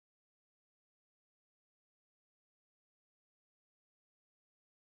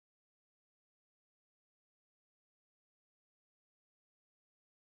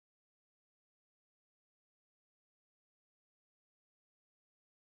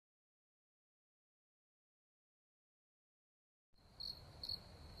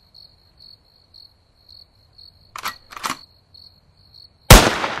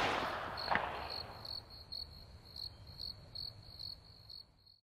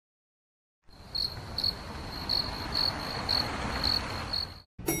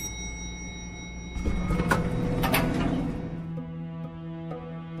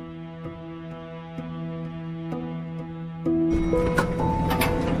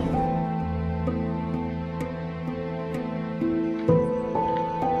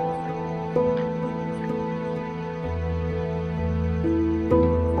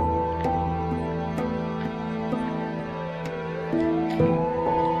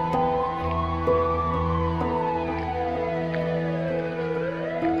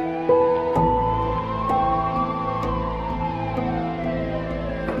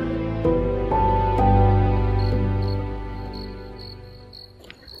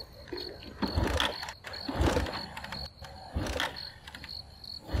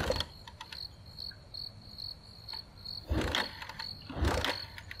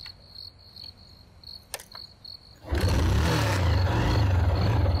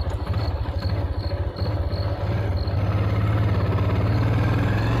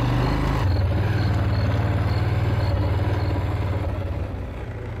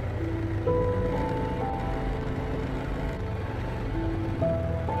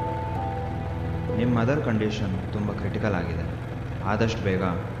ನಿಮ್ಮ mother condition ತುಂಬ critical ಆಗಿದೆ. ಆದಷ್ಟು ಬೇಗ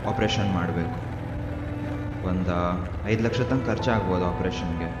ಆಪ್ರೇಷನ್ ಮಾಡಬೇಕು. ಒಂದು 5 ಲಕ್ಷ ತನಕ ಖರ್ಚಾಗ್ಬೋದು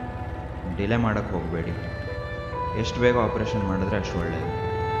ಆಪ್ರೇಷನ್ಗೆ. ಡಿಲೇ ಮಾಡೋಕ್ಕೆ ಹೋಗಬೇಡಿ. ಎಷ್ಟು ಬೇಗ ಆಪ್ರೇಷನ್ ಮಾಡಿದ್ರೆ ಅಷ್ಟು ಒಳ್ಳೆಯದು.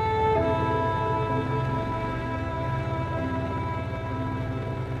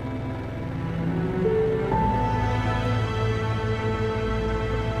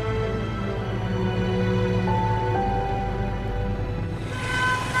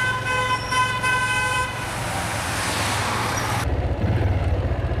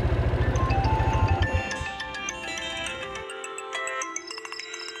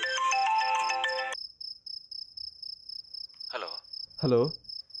 ಹಲೋ,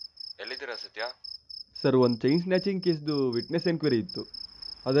 ಎಲ್ಲಿದ್ದೀರಾ ಸತ್ಯ? ಸರ್, ಒಂದು ಚೈನ್ ಸ್ನ್ಯಾಚಿಂಗ್ ಕೇಸ್ದು ವಿಟ್ನೆಸ್ ಎನ್ಕ್ವೈರಿ ಇತ್ತು,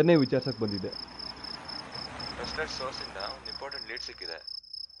 ಅದನ್ನೇ ವಿಚಾರಿಸಕ್ಕೆ ಬಂದಿದ್ದೆ. ಟ್ರಸ್ಟೆಡ್ ಸೋರ್ಸಿಂದ ಒಂದು ಇಂಪಾರ್ಟೆಂಟ್ ಲೀಡ್ ಸಿಕ್ಕಿದೆ.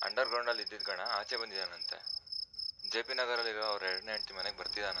 ಅಂಡರ್ಗ್ರೌಂಡಲ್ಲಿ ಇದ್ದಿದ್ದ ಗಣ ಆಚೆ ಬಂದಿದ್ದಾನಂತೆ. JP ನಗರಲ್ಲಿರೋ ಅವ್ರ 2ನೇ ಹೆಂಡತಿ ಮನೆಗೆ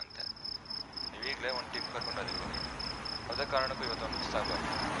ಬರ್ತಿದ್ದಾನಂತೆ. ನೀವೀಗಲೇ ಒಂದು ಟೀಮ್ ಕರ್ಕೊಂಡಲ್ಲಿ ಹೋಗಿ. ಅದೇ ಕಾರಣಕ್ಕೂ ಇವತ್ತು ಒಂದು ಮಿಸ್ ಆಗಬಾರ್ದು.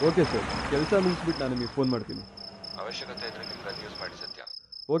 ಓಕೆ ಸರ್, ಕೆಲಸ ಮುಗಿಸ್ಬಿಟ್ಟು ನಾನು ನಿಮಗೆ ಫೋನ್ ಮಾಡ್ತೀನಿ. ಅವಶ್ಯಕತೆ ಇದ್ದರೆ ನಿಮ್ಮ ಗನ್ ಯೂಸ್ ಮಾಡಿ ಸತ್ಯ.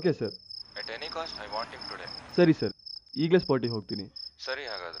 Okay sir. At any cost I want him today. ಸರಿ ಸರ್, ಈಗಲೇ ಸ್ಪಾಟಿಗೆ ಹೋಗ್ತೀನಿ. ಸರಿ,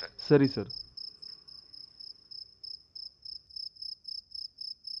 ಹಾಗಾದರೆ. ಸರಿ ಸರ್.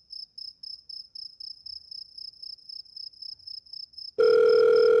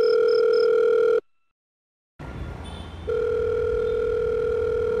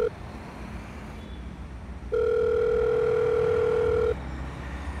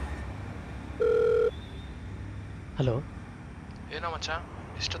 ಹಲೋ. ಏನೋ ಮಚ್ಚ,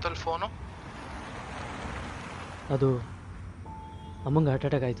 ಇಷ್ಟೊತ್ತಲ್ಲಿ ಫೋನು? ಅದು ಅಮ್ಮಂಗೆ ಹಾರ್ಟ್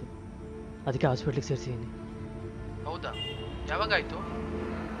ಅಟ್ಯಾಕ್ ಆಯಿತು, ಅದಕ್ಕೆ ಹಾಸ್ಪಿಟ್ಲಿಗೆ ಸೇರಿಸಿದ್ದೀನಿ. ಹೌದಾ? ಯಾವಾಗಾಯಿತು?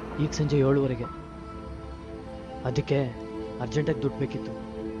 ಈಗ ಸಂಜೆ 7:15. ಅದಕ್ಕೆ ಅರ್ಜೆಂಟಾಗಿ ದುಡ್ಡು ಬೇಕಿತ್ತು.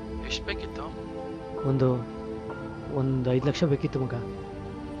 ಎಷ್ಟು ಬೇಕಿತ್ತು? ಒಂದು 5 ಲಕ್ಷ ಬೇಕಿತ್ತು ಮಗ.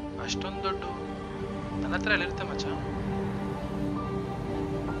 ಅಷ್ಟೊಂದು ದುಡ್ಡು ನನ್ನ ಹತ್ರ ಎಲ್ಲಿರುತ್ತೆ ಮಚ್ಚ?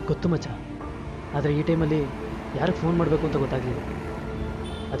 ಗೊತ್ತು ಮಚ್ಚ, ಆದರೆ ಈ ಟೈಮಲ್ಲಿ ಯಾರಿಗೆ ಫೋನ್ ಮಾಡಬೇಕು ಅಂತ ಗೊತ್ತಾಗಲಿಲ್ಲ,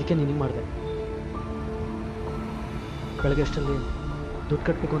 ಅದಕ್ಕೆ ನಿನಗೆ ಮಾಡಿದೆ. ಬೆಳಗ್ಗೆ ಅಷ್ಟರಲ್ಲಿ ದುಡ್ಡು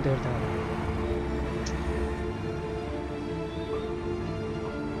ಕಟ್ಟಬೇಕು ಅಂತ ಹೇಳ್ತಾರೆ.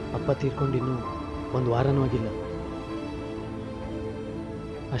 ಅಪ್ಪ ತೀರ್ಕೊಂಡು ಇನ್ನೂ 1 ವಾರನೂ ಆಗಿಲ್ಲ.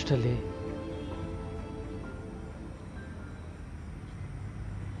 ಅಷ್ಟರಲ್ಲಿ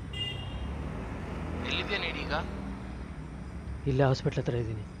ಎಲ್ಲಿದೆಯಾ ನೀಡೀಗ? ಇಲ್ಲೇ ಹಾಸ್ಪಿಟ್ಲ್ ಹತ್ರ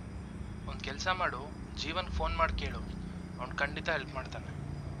ಇದ್ದೀನಿ. ಒಂದು ಕೆಲಸ ಮಾಡು, ಜೀವನ್ ಫೋನ್ ಮಾಡಿ ಕೇಳು, ಅವ್ನು ಖಂಡಿತ ಹೆಲ್ಪ್ ಮಾಡ್ತಾನೆ.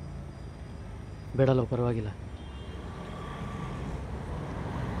 ಬೇಡಲ್ಲ, ಪರವಾಗಿಲ್ಲ.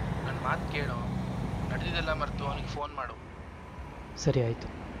 ನನ್ನ ಮಾತು ಕೇಳು, ನಡೆದಿದ್ದೆಲ್ಲ ಮರೆತು ಅವನಿಗೆ ಫೋನ್ ಮಾಡು. ಸರಿ, ಆಯಿತು.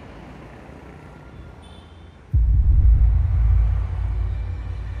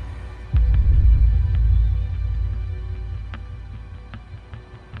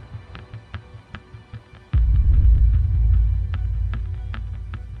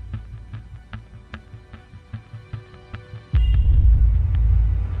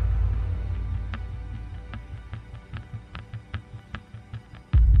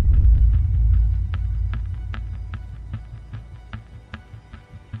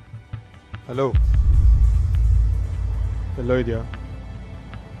 ಹಲೋ, ಎಲ್ಲೋ ಇದೆಯಾ?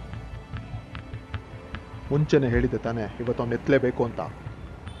 ಮುಂಚೆನೆ ಹೇಳಿದ್ದೆ ತಾನೇ ಇವತ್ತು ಅವ್ನು ಎತ್ತಲೇಬೇಕು ಅಂತ.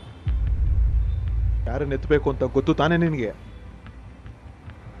 ಯಾರನ್ನ ಎತ್ತಬೇಕು ಅಂತ ಗೊತ್ತು ತಾನೇ ನಿನಗೆ?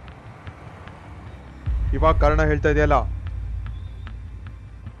 ಇವಾಗ ಕಾರಣ ಹೇಳ್ತಾ ಇದೆಯಲ್ಲ,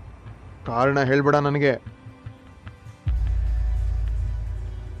 ಕಾರಣ ಹೇಳ್ಬೇಡ ನನಗೆ.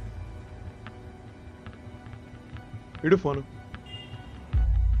 ಇಡು ಫೋನು.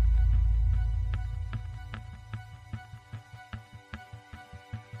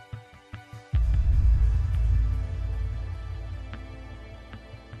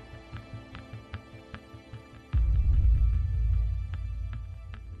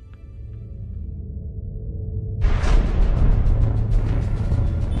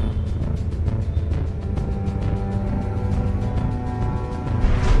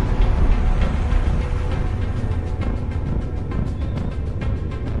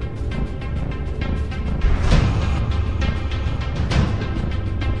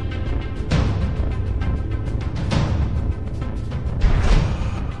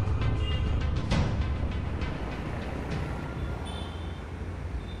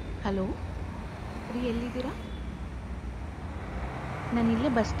 ಹಲೋ ರೀ, ಎಲ್ಲಿದ್ದೀರಾ? ನಾನು ಇಲ್ಲೇ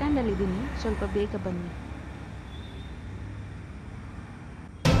ಬಸ್ ಸ್ಟ್ಯಾಂಡಲ್ಲಿದ್ದೀನಿ, ಸ್ವಲ್ಪ ಬೇಗ ಬನ್ನಿ.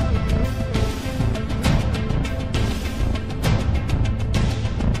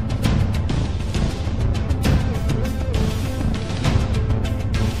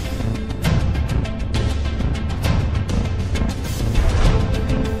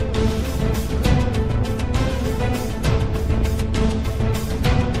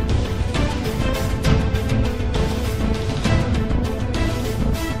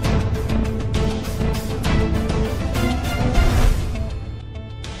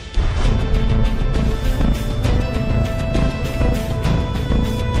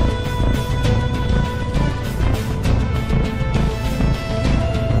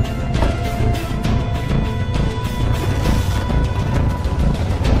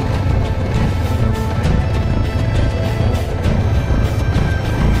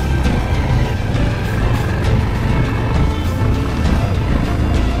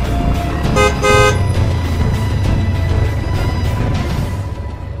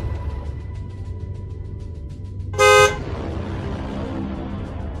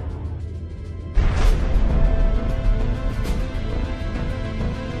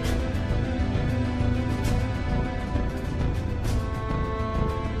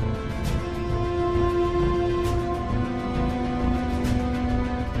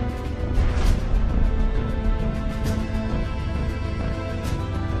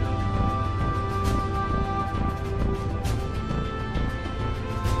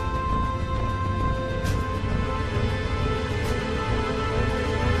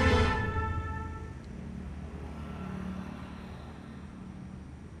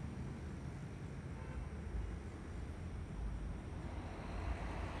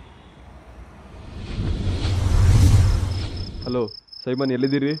 ಹಲೋ ಸೈಮನ್,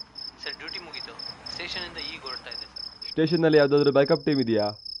 ಎಲ್ಲಿದ್ದೀರಿ? ಸರ್ ಡ್ಯೂಟಿ ಮುಗೀತು, ಸ್ಟೇಷನಿಂದ ಈಗ ಹೊರಡ್ತಾ ಇದೆ ಸರ್. ಸ್ಟೇಷನ್ನಲ್ಲಿ ಯಾವುದಾದ್ರೂ ಬ್ಯಾಕಪ್ ಟೀಮ್ ಇದೆಯಾ?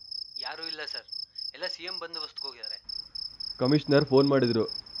 ಯಾರೂ ಇಲ್ಲ ಸರ್, ಎಲ್ಲ CM ಬಂದೋಬಸ್ತ್ಗೆ ಹೋಗಿದ್ದಾರೆ. ಕಮಿಷನರ್ ಫೋನ್ ಮಾಡಿದರು,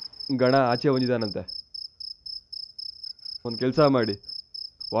 ಗಣ ಆಚೆ ಬಂದಿದ್ದಾನಂತೆ. ಒಂದು ಕೆಲಸ ಮಾಡಿ,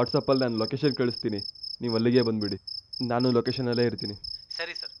 ವಾಟ್ಸಪ್ಪಲ್ಲಿ ನಾನು ಲೊಕೇಶನ್ ಕಳಿಸ್ತೀನಿ, ನೀವು ಅಲ್ಲಿಗೆ ಬಂದುಬಿಡಿ. ನಾನು ಲೊಕೇಶನಲ್ಲೇ ಇರ್ತೀನಿ.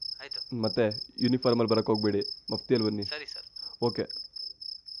 ಸರಿ ಸರ್, ಆಯಿತು. ಮತ್ತೆ ಯೂನಿಫಾರ್ಮಲ್ಲಿ ಬರೋಕ್ಕೆ ಹೋಗ್ಬೇಡಿ, ಮಫ್ತಿಯಲ್ಲಿ ಬನ್ನಿ. ಸರಿ sir. Okay.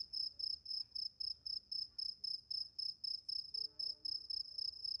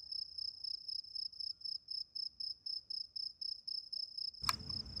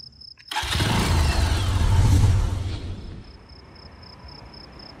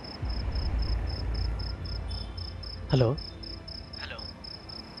 Hello hello,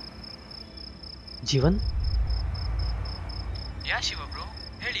 Jeevan? ಯಾ ಶಿವ ಬ್ರೋ,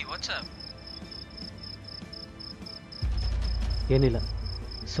 ಹೇಳಿ ವಾಟ್ಸಪ್. ಏನಿಲ್ಲ,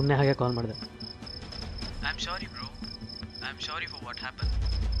 ಸುಮ್ಮನೆ ಹಾಗೆ ಕಾಲ್ ಮಾಡಿದೆ. I am sorry bro, I am sorry for what happen.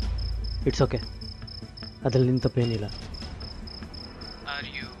 It's okay, ಅದರಲ್ಲಿ ನಿನ್ನ ತಪ್ಪೇನಿಲ್ಲ. Are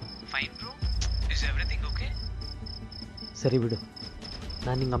you fine bro? Is everything okay? ಸರಿ ಬಿಡು,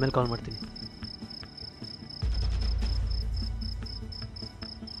 ನಾನು ನಿಂಗೆ ಆಮೇಲೆ ಕಾಲ್ ಮಾಡ್ತೀನಿ.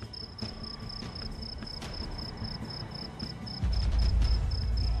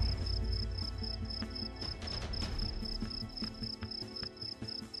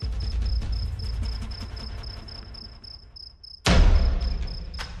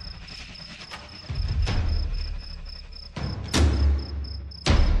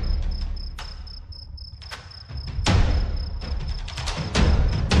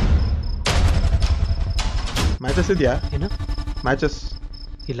 ಮ್ಯಾಚಸ್ ಇದೆಯಾ? ಏನು? ಮ್ಯಾಚಸ್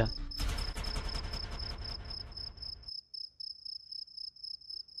ಇಲ್ಲ.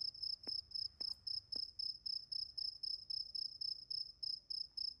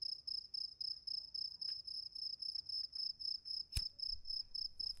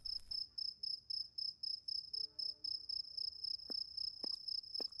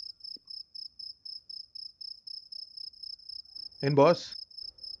 ಏನು ಬಾಸ್,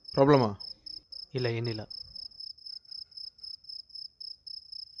 ಪ್ರಾಬ್ಲಮಾ? ಇಲ್ಲ, ಏನಿಲ್ಲ.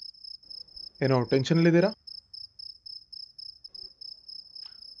 ಏನೋ ಟೆನ್ಷನಲ್ಲಿದ್ದೀರಾ?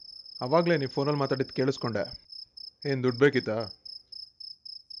 ಆವಾಗಲೇ ನೀವು ಫೋನಲ್ಲಿ ಮಾತಾಡಿದ್ದು ಕೇಳಿಸ್ಕೊಂಡೆ. ಏನು ದುಡ್ಡು ಬೇಕಿತ್ತಾ?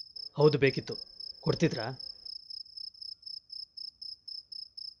 ಹೌದು, ಬೇಕಿತ್ತು. ಕೊಡ್ತಿದ್ರಾ?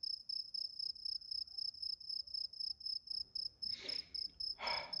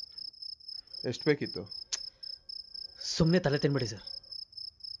 ಎಷ್ಟು ಬೇಕಿತ್ತು? ಸುಮ್ಮನೆ ತಲೆ ತಿನ್ಬೇಡಿ ಸರ್.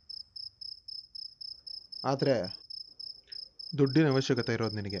 ಆದರೆ ದುಡ್ಡಿನ ಅವಶ್ಯಕತೆ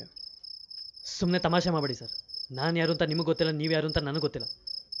ಇರೋದು ನಿನಗೆ. ಸುಮ್ಮನೆ ತಮಾಷೆ ಮಾಡಬೇಡಿ ಸರ್. ನಾನು ಯಾರು ಅಂತ ನಿಮಗೆ ಗೊತ್ತಿಲ್ಲ, ನೀವು ಯಾರು ಅಂತ ನನಗೆ ಗೊತ್ತಿಲ್ಲ.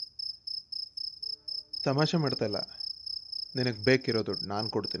 ತಮಾಷೆ ಮಾಡ್ತಾ ಇಲ್ಲ, ನಿನಗೆ ಬೇಕಿರೋ ದುಡ್ಡು ನಾನು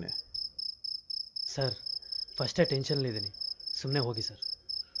ಕೊಡ್ತೀನಿ. ಸರ್, ಫಸ್ಟೇ ಟೆನ್ಷನಲ್ಲಿದ್ದೀನಿ, ಸುಮ್ಮನೆ ಹೋಗಿ ಸರ್.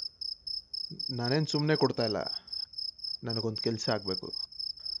 ನಾನೇನು ಸುಮ್ಮನೆ ಕೊಡ್ತಾ ಇಲ್ಲ, ನನಗೊಂದು ಕೆಲಸ ಆಗಬೇಕು.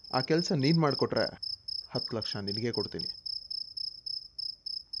 ಆ ಕೆಲಸ ನೀನು ಮಾಡಿಕೊಟ್ರೆ 10 ಲಕ್ಷ ನಿನಗೆ ಕೊಡ್ತೀನಿ.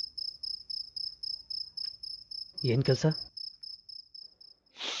 ಏನು ಕೆಲಸ?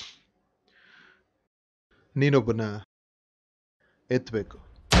 ನೀನೊಬ್ಬನ ಎತ್ತಬೇಕು.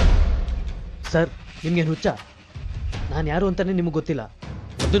 ಸರ್, ನಿಮ್ಗೇನು ಹುಚ್ಚ? ನಾನು ಯಾರು ಅಂತಲೇ ನಿಮಗೆ ಗೊತ್ತಿಲ್ಲ.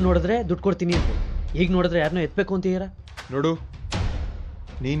 ಮೊದಲು ನೋಡಿದ್ರೆ ದುಡ್ಡು ಕೊಡ್ತೀನಿ ಅಂತ, ಈಗ ನೋಡಿದ್ರೆ ಯಾರನ್ನೋ ಎತ್ತಬೇಕು ಅಂತೀರಾ? ನೋಡು,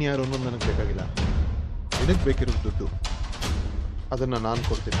 ನೀನು ಯಾರು ಅನ್ನೋದು ನನಗೆ ಬೇಕಾಗಿಲ್ಲ. ನಿನಗೆ ಬೇಕಿರೋದು ದುಡ್ಡು, ಅದನ್ನು ನಾನು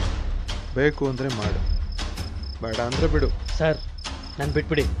ಕೊಡ್ತೀನಿ. ಬೇಕು ಅಂದರೆ ಮಾಡು, ಬೇಡ ಅಂದರೆ ಬಿಡು. ಸರ್, ನಾನು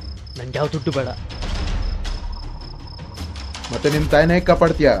ಬಿಟ್ಬಿಡಿ, ನನಗೆ ಯಾವ ದುಡ್ಡು ಬೇಡ. ಮತ್ತೆ ನಿಮ್ಮ ತಾಯಿನ ಹೇಗೆ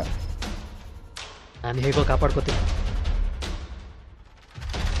ಕಾಪಾಡ್ತೀಯಾ? ನಾನು ಹೇಗೋ ಕಾಪಾಡ್ಕೋತೀನಿ.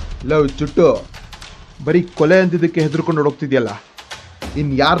 ಲವ್ ಚುಟ್ಟು, ಬರೀ ಕೊಲೆ ಅಂತಿದ್ದಕ್ಕೆ ಹೆದರ್ಕೊಂಡು ಹೋಗ್ತಿದ್ಯಲ್ಲ.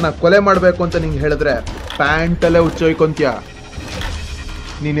 ಇನ್ನು ಯಾರನ್ನ ಕೊಲೆ ಮಾಡಬೇಕು ಅಂತ ನಿಂಗೆ ಹೇಳಿದ್ರೆ ಪ್ಯಾಂಟಲ್ಲೇ ಹುಚ್ಚೊಯ್ಕೊಂತೀಯ.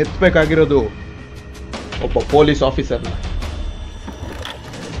 ನೀನು ಎತ್ತಬೇಕಾಗಿರೋದು ಒಬ್ಬ ಪೊಲೀಸ್ ಆಫೀಸರ್ನ,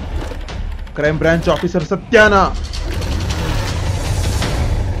 ಕ್ರೈಮ್ ಬ್ರಾಂಚ್ ಆಫೀಸರ್ ಸತ್ಯಾನ.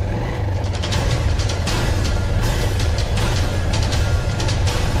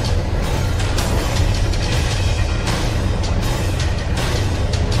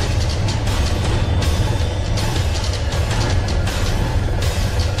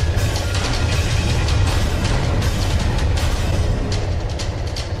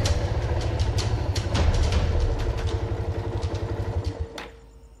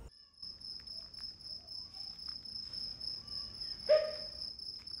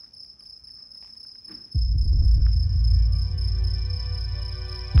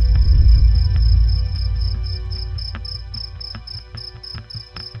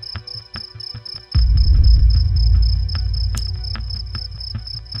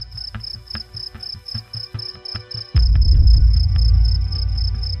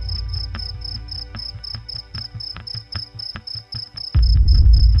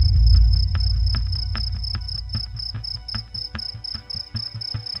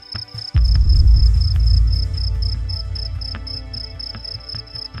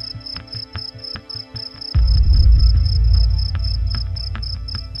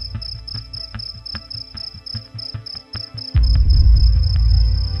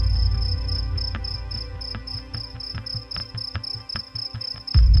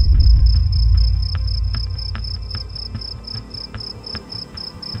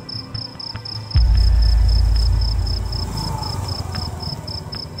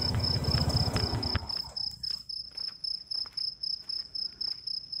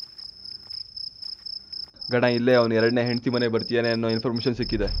 ಗಣ ಇಲ್ಲೇ ಅವನು 2ನೇ ಹೆಂಡತಿ ಮನೆ ಬರ್ತೀಯಾನೆ ಅನ್ನೋ ಇನ್ಫಾರ್ಮೇಷನ್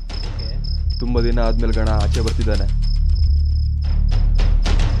ಸಿಕ್ಕಿದೆ. ತುಂಬ ದಿನ ಆದ್ಮೇಲೆ ಗಣ ಆಚೆ ಬರ್ತಿದ್ದಾನೆ.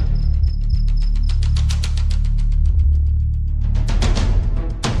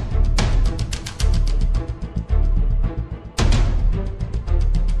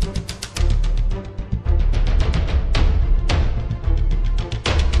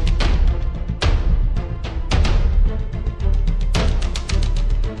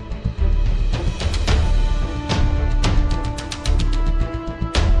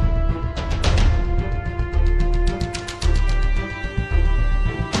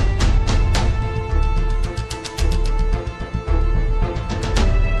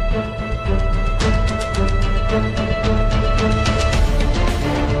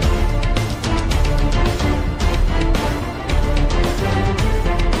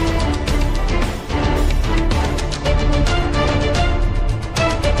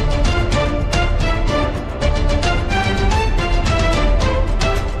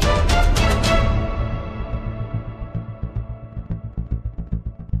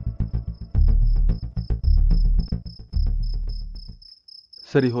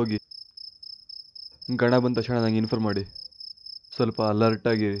 ಸರಿ ಹೋಗಿ. ಗಣ ಬಂದ ತಕ್ಷಣ ನಂಗೆ ಇನ್ಫಾರ್ಮ್ ಮಾಡಿ. ಸ್ವಲ್ಪ ಅಲರ್ಟ್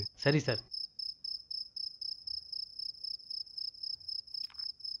ಆಗಿರಿ. ಸರಿ ಸರ್.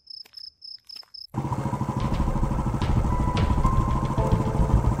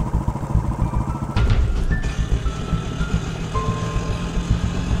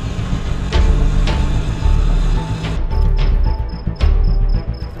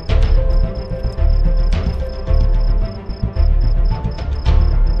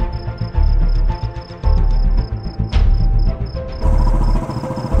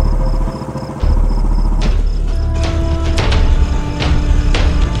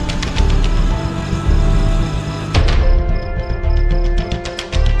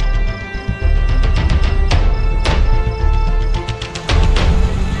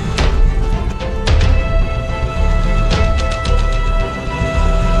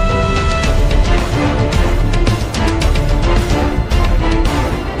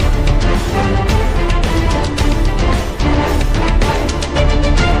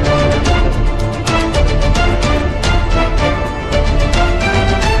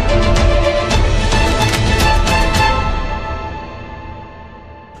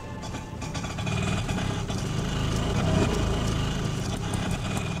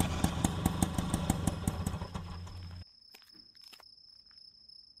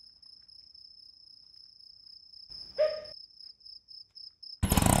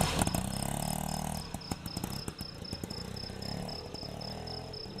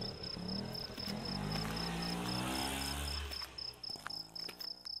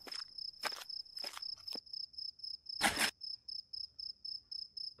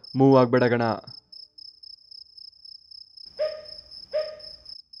 ಮೂವ್ ಆಗಬೇಡ ಗಣ.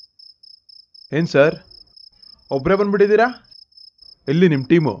 ಏನು ಸರ್, ಒಬ್ಬರೇ ಬಂದ್ಬಿಟ್ಟಿದ್ದೀರಾ? ಎಲ್ಲಿ ನಿಮ್ಮ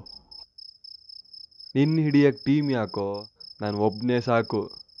ಟೀಮು? ನಿನ್ನ ಹಿಡಿಯಕ್ಕೆ ಟೀಮ್ ಯಾಕೋ, ನಾನು ಒಬ್ಬನೇ ಸಾಕು.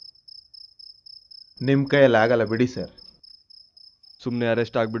 ನಿಮ್ಮ ಕೈಯಲ್ಲಿ ಆಗಲ್ಲ ಬಿಡಿ ಸರ್. ಸುಮ್ಮನೆ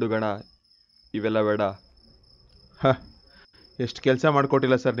ಅರೆಸ್ಟ್ ಆಗಿಬಿಡು ಗಣ, ಇವೆಲ್ಲ ಬೇಡ. ಎಷ್ಟು ಕೆಲಸ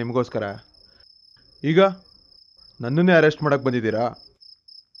ಮಾಡಿಕೊಟ್ಟಿಲ್ಲ ಸರ್ ನಿಮಗೋಸ್ಕರ. ಈಗ ನನ್ನನ್ನೇ ಅರೆಸ್ಟ್ ಮಾಡಕ್ಕೆ ಬಂದಿದ್ದೀರಾ?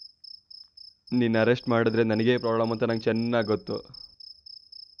 ನಿನ್ನ ಅರೆಸ್ಟ್ ಮಾಡಿದ್ರೆ ನನಗೇ ಪ್ರಾಬ್ಲಮ್ ಅಂತ ನಂಗೆ ಚೆನ್ನಾಗಿ ಗೊತ್ತು.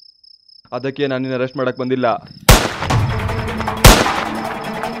 ಅದಕ್ಕೆ ನಾನು ನಿನ್ನ ಅರೆಸ್ಟ್ ಮಾಡಕ್ಕೆ ಬಂದಿಲ್ಲ.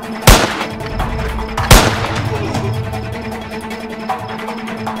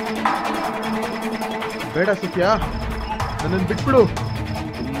 ಬೇಡ ಸತ್ಯ, ನನ್ನನ್ನು ಬಿಟ್ಬಿಡು.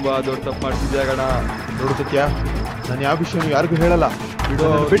 ತುಂಬ ದೊಡ್ಡ ತಪ್ಪು ಮಾಡ್ತಿದ್ಯಾ ಗಣ. ನೋಡು ಸತ್ಯ, ನಾನು ಯಾವ ವಿಷಯನೂ ಯಾರಿಗೂ ಹೇಳಲ್ಲ.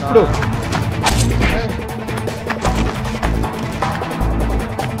 ಬಿಟ್ಬಿಡು.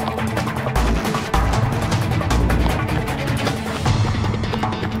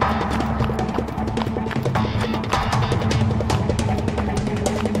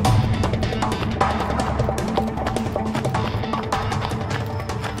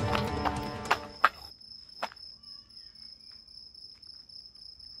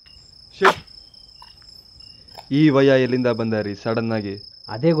 ಈ ವಯ ಎಲ್ಲಿಂದ ಬಂದಾರಿ ಸಡನ್ ಆಗಿ?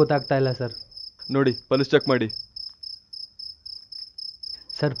 ಅದೇ ಗೊತ್ತಾಗ್ತಾ ಇಲ್ಲ ಸರ್. ನೋಡಿ ಪಲ್ಸ್ ಚೆಕ್ ಮಾಡಿ.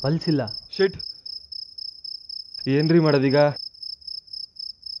 ಸರ್ ಪಲ್ಸ್ ಇಲ್ಲ. ಶಿಟ್, ಏನ್ರಿ ಮಾಡೋದೀಗ?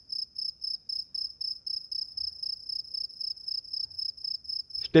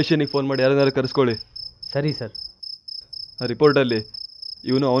 ಸ್ಟೇಷನಿಗೆ ಫೋನ್ ಮಾಡಿ ಯಾರನ್ನಾರು ಕರೆಸ್ಕೊಳ್ಳಿ. ಸರಿ ಸರ್. ರಿಪೋರ್ಟಲ್ಲಿ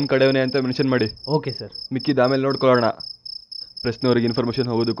ಇವನು ಅವನ ಕಡೆಯವನೇ ಅಂತ ಮೆನ್ಷನ್ ಮಾಡಿ. Okay sir. ಮಿಕ್ಕಿದ ಆಮೇಲೆ ನೋಡ್ಕೊಳ್ಳೋಣ. ಪ್ರೆಸ್ನವ್ರಿಗೆ ಇನ್ಫಾರ್ಮೇಷನ್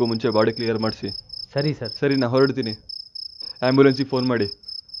ಹೋಗೋದಕ್ಕೂ ಮುಂಚೆ ಬಾಡಿ ಕ್ಲಿಯರ್ ಮಾಡಿಸಿ. ಸರಿ ಸರ್. ಸರಿ, ನಾ ಹೊರಡ್ತೀನಿ. ಆ್ಯಂಬುಲೆನ್ಸಿಗೆ ಫೋನ್ ಮಾಡಿ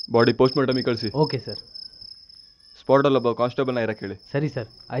ಬಾಡಿ ಪೋಸ್ಟ್ ಮಾರ್ಟಮಿಗೆ ಕಳಿಸಿ. Okay sir. ಸ್ಪಾಟಲ್ಲಿ ಒಬ್ಬ ಕಾನ್ಸ್ಟೇಬಲ್ನ ಇರಕ್ಕೆ ಹೇಳಿ. ಸರಿ ಸರ್,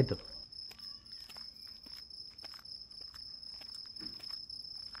 ಆಯಿತು.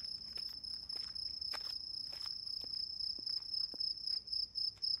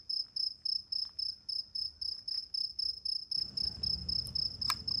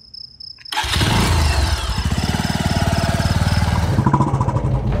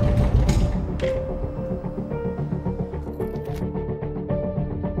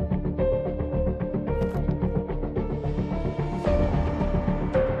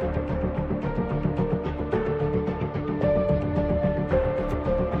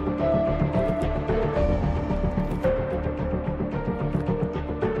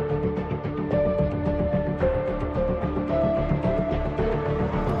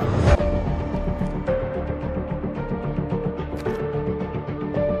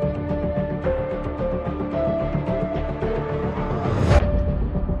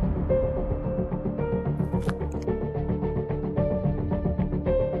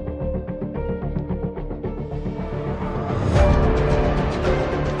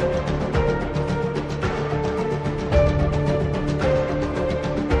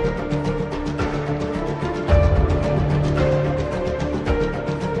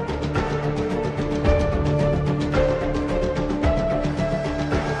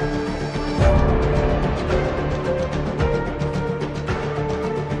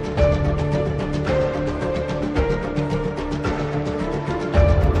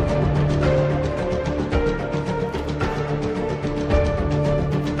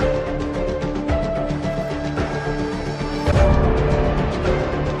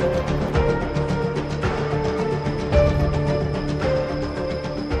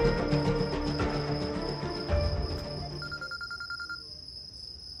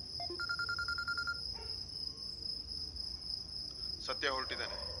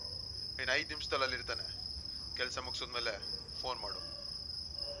 ಇನ್ನು 5 ನಿಮಿಷದಲ್ಲಿ ಅಲ್ಲಿರ್ತಾನೆ. ಕೆಲಸ ಮುಗಿಸಿದ್ಮೇಲೆ ಫೋನ್ ಮಾಡು.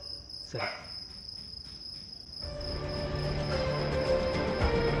 ಸರಿ.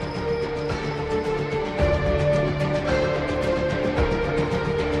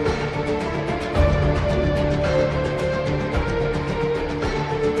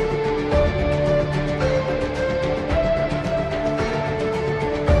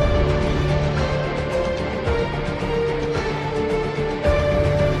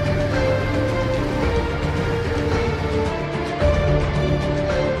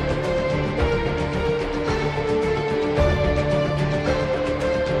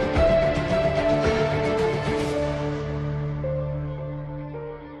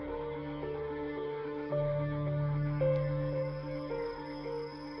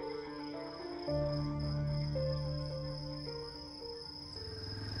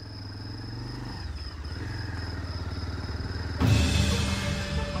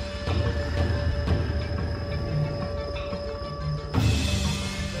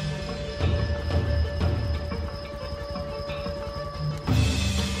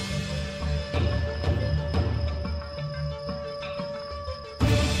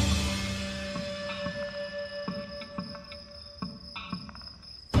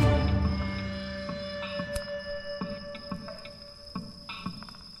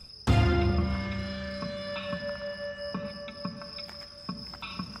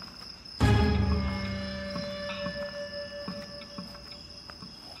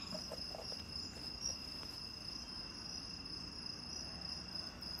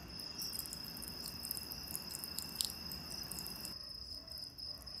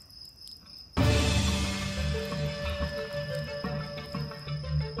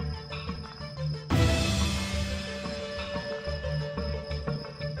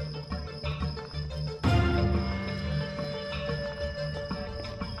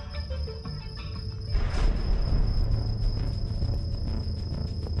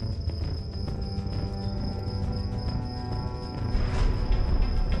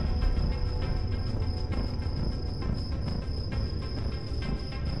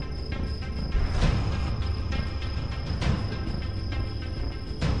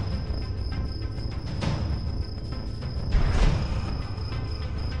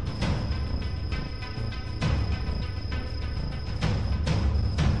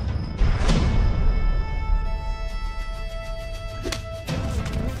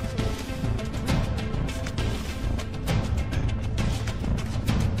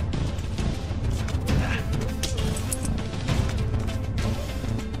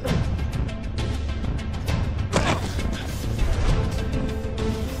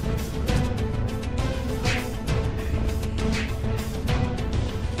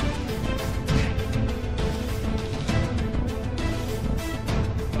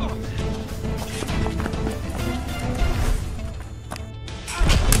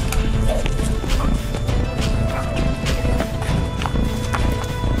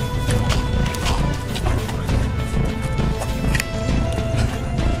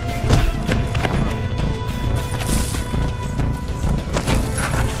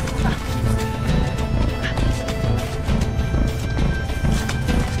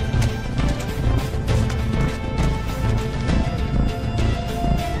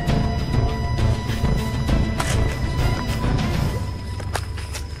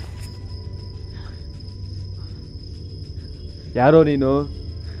 ಯಾರೋ ನೀನು?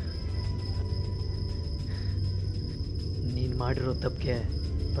 ನೀನು ಮಾಡಿರೋ ತಪ್ಪಿಗೆ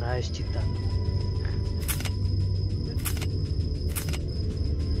ಪ್ರಾಯಶ್ಚಿತ್ತ.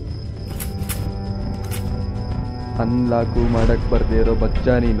 ಅನ್ಲಾಕು ಮಾಡಕ್ ಬರ್ದೇ ಇರೋ ಬಚ್ಚ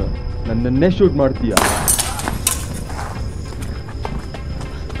ನೀನು ನನ್ನನ್ನೇ ಶೂಟ್ ಮಾಡ್ತೀಯ.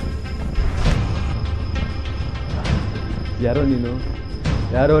 ಯಾರೋ ನೀನು?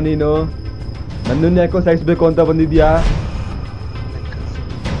 ಯಾರೋ ನೀನು? ನನ್ನನ್ನು ಯಾಕೋ ಸಾಯಿಸ್ಬೇಕು ಅಂತ ಬಂದಿದ್ಯಾ?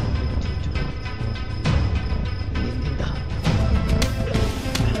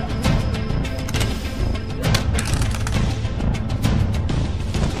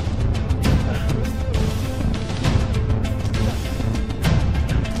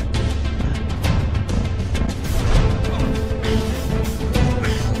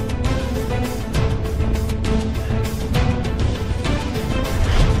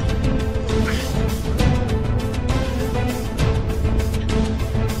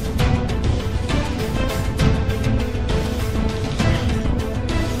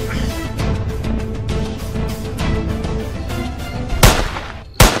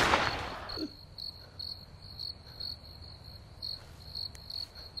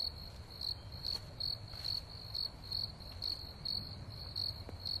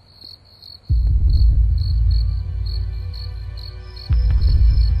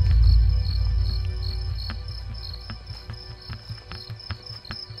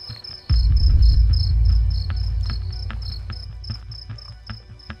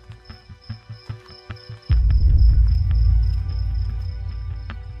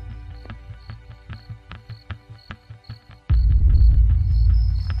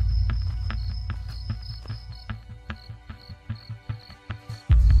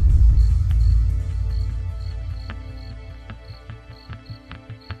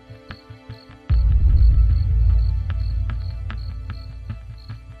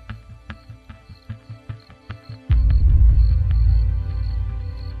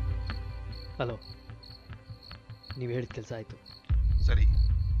 ಹಲೋ, ನೀವು ಹೇಳಿದ ಕೆಲಸ ಆಯಿತು. ಸರಿ,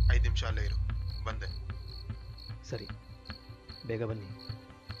 5 ನಿಮಿಷ ಅಲ್ಲೇ ಇರು, ಬಂದೆ. ಸರಿ, ಬೇಗ ಬನ್ನಿ.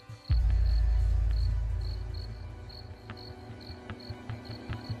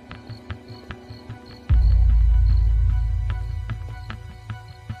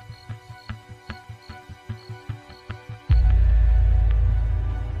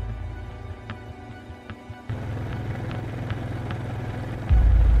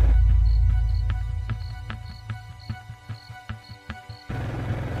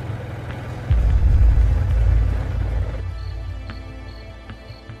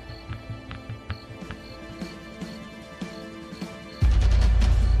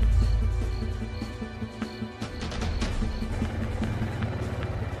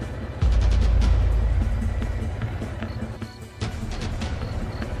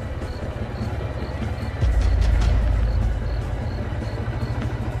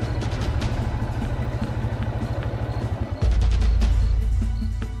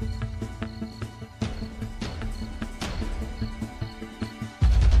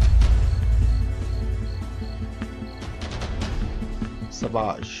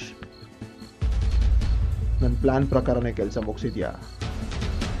 ಸಬಾಷ್, ನನ್ನ ಪ್ಲಾನ್ ಪ್ರಕಾರನೇ ಕೆಲಸ ಮುಗಿಸಿದ್ಯಾ?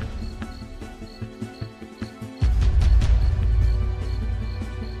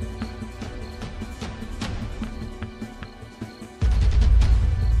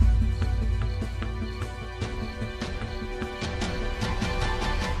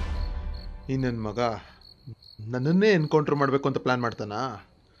 ಈ ನನ್ನ ಮಗ ನನ್ನನ್ನೇ ಎನ್ಕೌಂಟರ್ ಮಾಡಬೇಕು ಅಂತ ಪ್ಲಾನ್ ಮಾಡ್ತಾನಾ?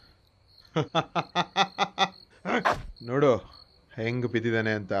 ನೋಡು ಹೆಂಗ್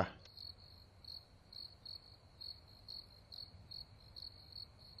ಬಿದ್ದಿದ್ದಾನೆ ಅಂತ.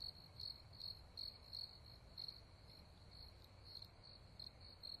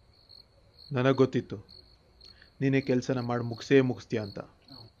 ನನಗೆ ಗೊತ್ತಿತ್ತು ನೀನೇ ಕೆಲಸನ ಮಾಡಿ ಮುಗಿಸ್ತೀಯ ಅಂತ.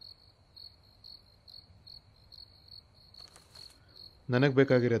 ನನಗೆ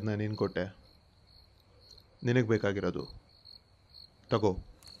ಬೇಕಾಗಿರೋದು ನಾನು ನೀನು ಕೊಟ್ಟೆ, ನಿನಗೆ ಬೇಕಾಗಿರೋದು ತಗೋ.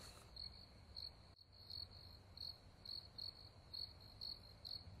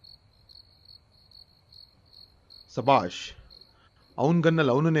 ಸಬಾಷ್, ಅವನ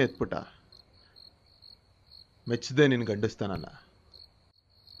ಗನ್ನಲ್ಲಿ ಅವನನ್ನೇ ಎತ್ಬಿಟ್ಟ. ಮೆಚ್ಚದೆ ನಿನ್ನ ಗಂಡಿಸ್ತಾನಲ್ಲ.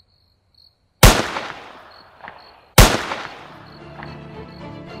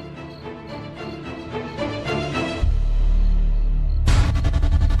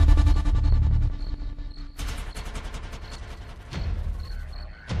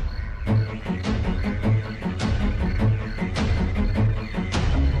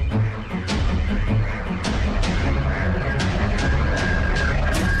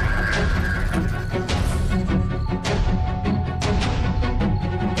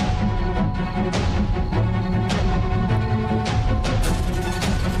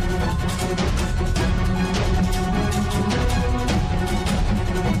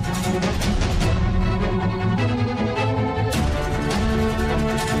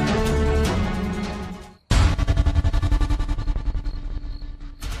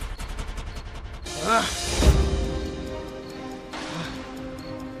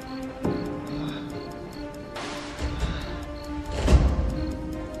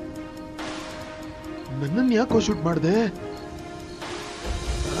 ನನ್ನನ್ನು ಯಾಕೋ ಶೂಟ್ ಮಾಡಿದೆ?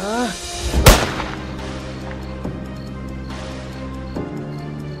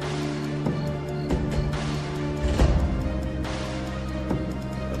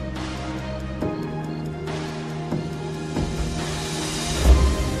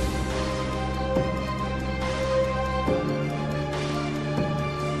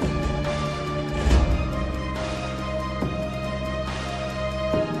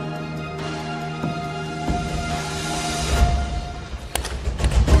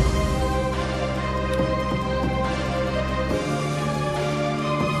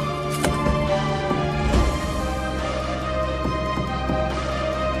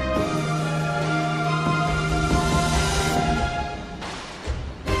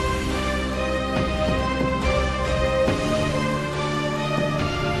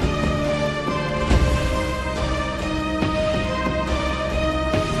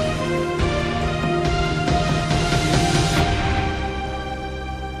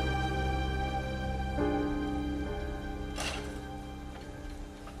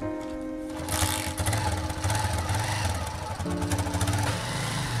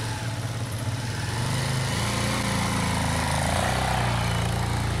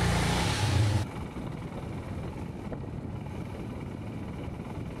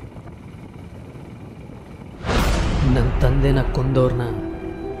 ನನ್ನ ತಂದೆನ ಕೊಂದವ್ರನ್ನ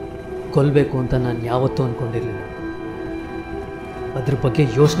ಕೊಲ್ಲಬೇಕು ಅಂತ ನಾನು ಯಾವತ್ತೂ ಅಂದ್ಕೊಂಡಿರಲಿಲ್ಲ. ಅದ್ರ ಬಗ್ಗೆ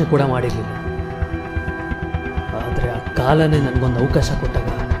ಯೋಚನೆ ಕೂಡ ಮಾಡಿರಲಿಲ್ಲ. ಕಾಲನೇ ನನಗೊಂದು ಅವಕಾಶ ಕೊಟ್ಟಾಗ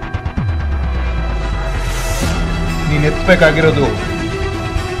ನೀನು ಎತ್ತಬೇಕಾಗಿರೋದು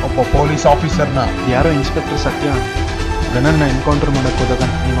ಒಬ್ಬ ಪೊಲೀಸ್ ಆಫೀಸರ್ನ. ಯಾರೋ ಇನ್ಸ್ಪೆಕ್ಟರ್ ಸತ್ಯ ಗಣನ್ನ ಎನ್ಕೌಂಟರ್ ಮಾಡಕ್ಕೆ ಹೋದಾಗ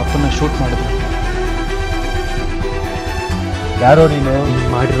ನಿಮ್ಮ ಅಪ್ಪನ ಶೂಟ್ ಮಾಡಿದ್ರು. ಯಾರೋ ನೀನು? ನೀನು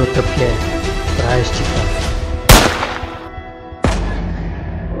ಮಾಡಿರೋ ತಪ್ಪಿಗೆ ಪ್ರಾಯಶ್ಚಿತ್ತ.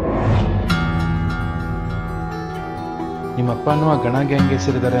 ನಿಮ್ಮ ಅಪ್ಪನೂ ಆ ಗಣ ಗ್ಯಾಂಗ್ಗೆ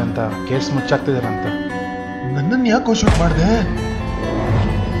ಸೇರಿದ್ದಾರೆ ಅಂತ ಕೇಸ್ ಮುಚ್ಚಾಕ್ತಿದಾರಂತ. ನನ್ನನ್ನು ಯಾಕೋ ಶೂಟ್ ಮಾಡಿದೆ?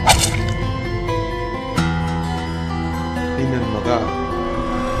 ನನ್ನ ಮಗ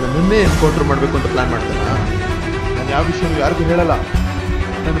ನನ್ನನ್ನೇ ಎನ್ಕೌಂಟರ್ ಮಾಡಬೇಕು ಅಂತ ಪ್ಲಾನ್ ಮಾಡ್ತಾನ. ನಾನು ಯಾವ ವಿಷಯ ಯಾರಿಗೂ ಹೇಳಲ್ಲ.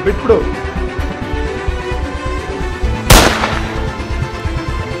 ನಾನು ಬಿಟ್ಬಿಡು.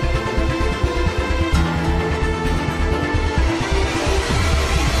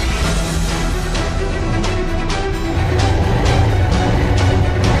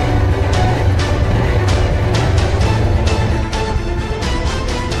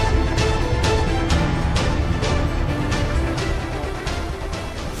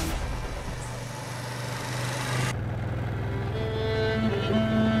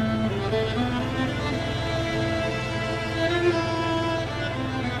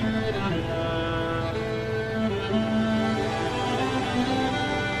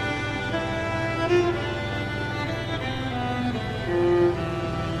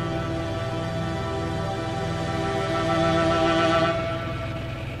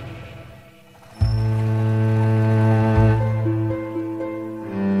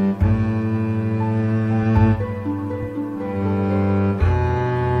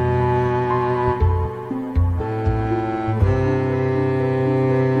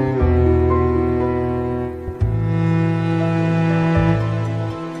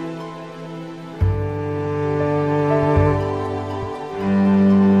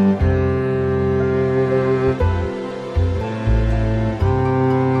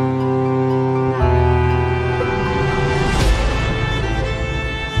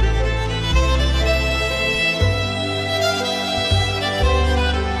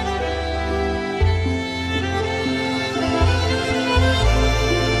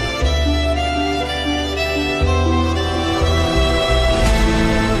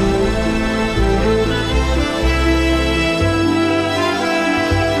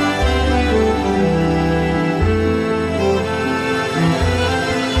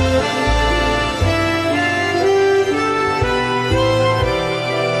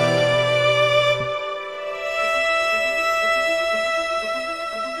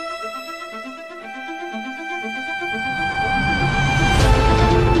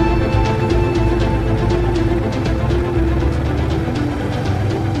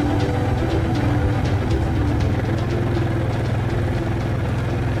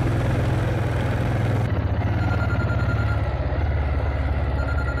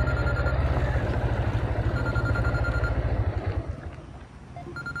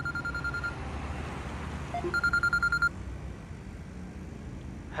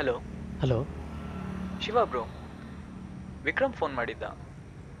 Hello hello Shiva bro, Vikram phone ಮಾಡಿದ್ದ.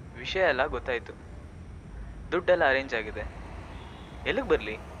 ವಿಷಯ ಎಲ್ಲ ಗೊತ್ತಾಯಿತು. ದುಡ್ಡೆಲ್ಲ ಅರೇಂಜ್ ಆಗಿದೆ. ಎಲ್ಲಿಗೆ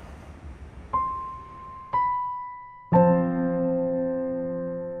ಬರಲಿ?